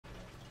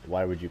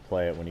Why would you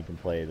play it when you can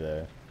play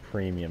the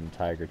premium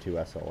Tiger 2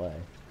 SLA?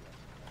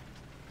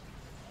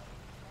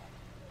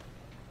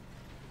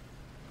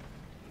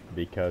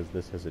 Because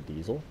this has a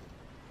diesel?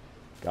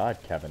 God,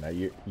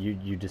 Kevin,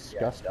 you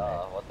disgust me.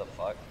 What the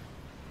fuck?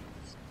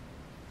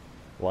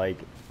 Like,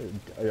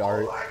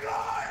 Oh my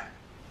god!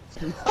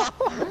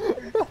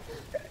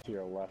 To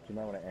your left, you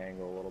might want to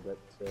angle a little bit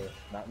to...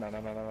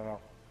 No.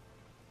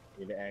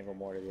 You need to angle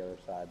more to the other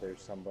side.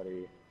 There's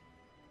somebody,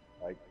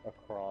 like,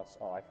 across...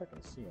 Oh, I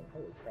fucking see him.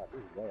 Holy crap,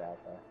 he's way out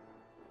there.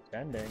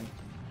 Sending.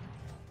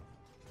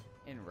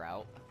 En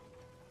route.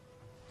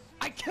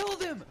 I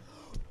killed him!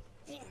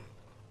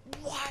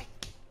 What?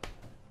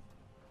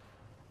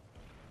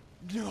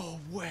 No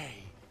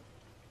way!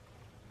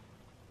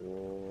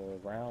 The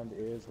round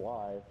is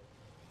live.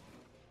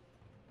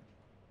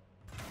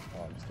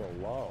 Oh, I'm still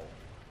low.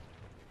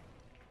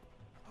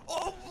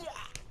 Oh!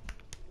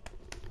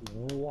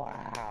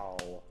 Wow.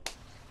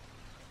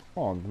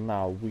 Oh,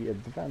 now we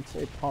advance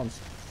a punch.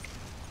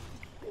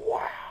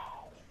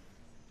 Wow.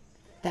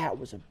 That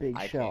was a big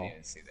shell. I can't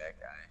even see that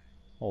guy.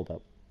 Hold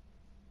up.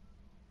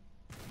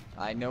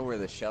 I know where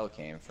the shell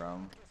came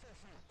from.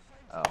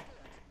 Oh,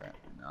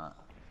 apparently not.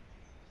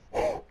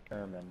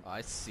 Sherman.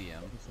 I see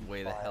him.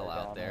 Way the hell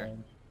out there.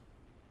 Range.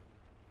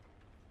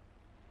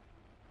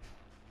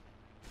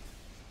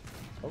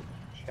 Oh,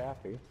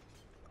 Chappie.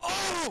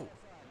 Oh!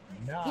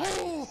 Nice.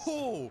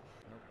 Oh!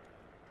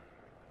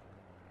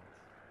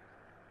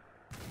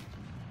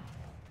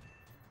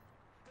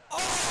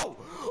 Oh!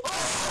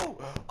 Oh!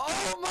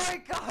 Oh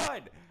my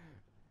god!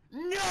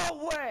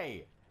 No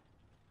way!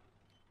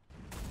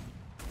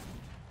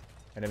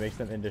 And it makes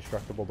them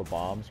indestructible to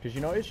bombs, because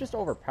you know it's just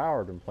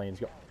overpowered when planes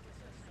go.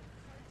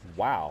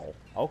 Wow.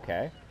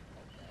 Okay.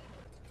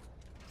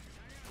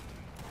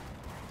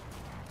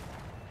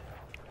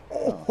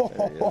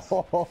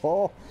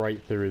 Oh,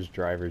 right through his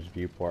driver's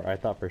viewport. I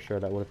thought for sure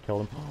that would have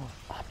killed him.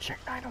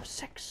 Object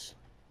 906.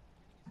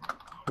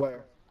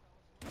 Where?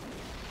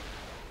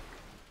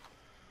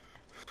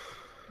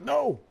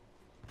 No.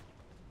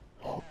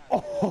 Oh,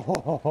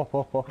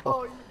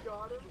 you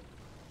got him?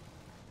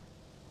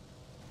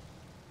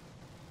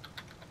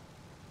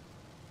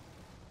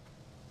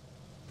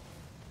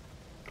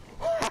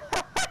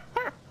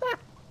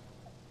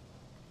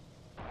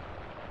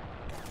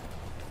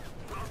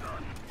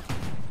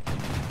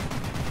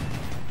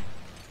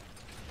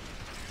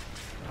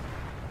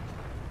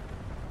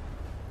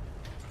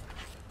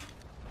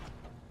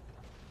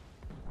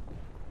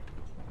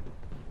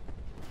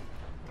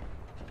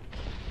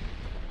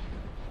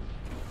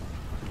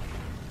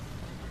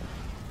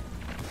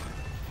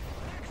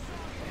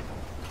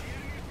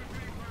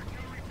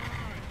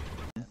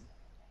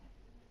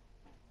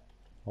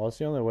 Well, it's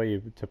the only way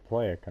to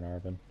play it,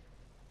 Carnarvon.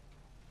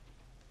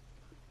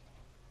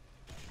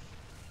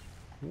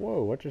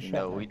 Whoa, what just shot?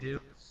 No, we do.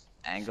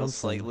 Angle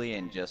slightly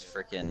and just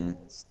frickin'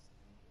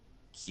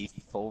 keep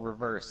full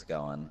reverse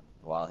going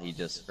while he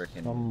just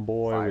frickin'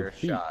 fires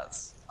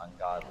shots.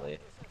 Ungodly.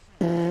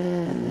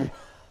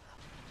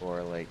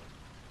 Or like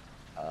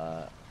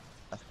a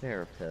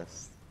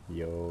therapist.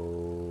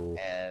 Yo.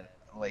 And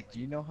like, do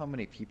you know how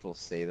many people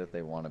say that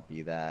they want to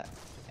be that,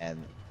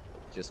 and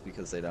just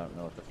because they don't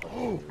know what the fuck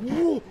to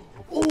do?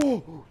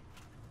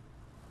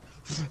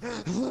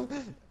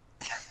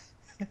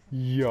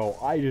 Yo,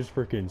 I just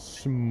freaking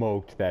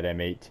smoked that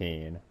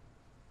M18.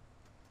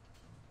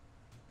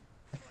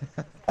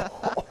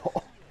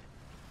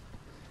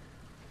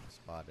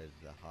 Spotted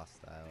the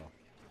hostile.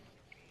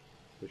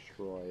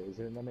 Destroy. Is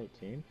it an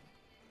M18?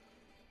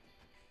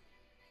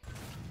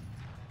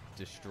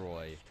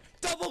 Destroy.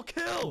 Double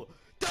kill!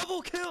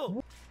 Double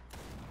kill!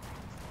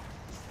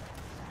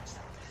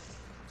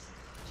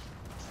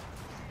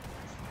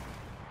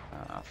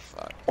 Ah,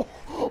 fuck.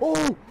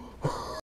 Oh!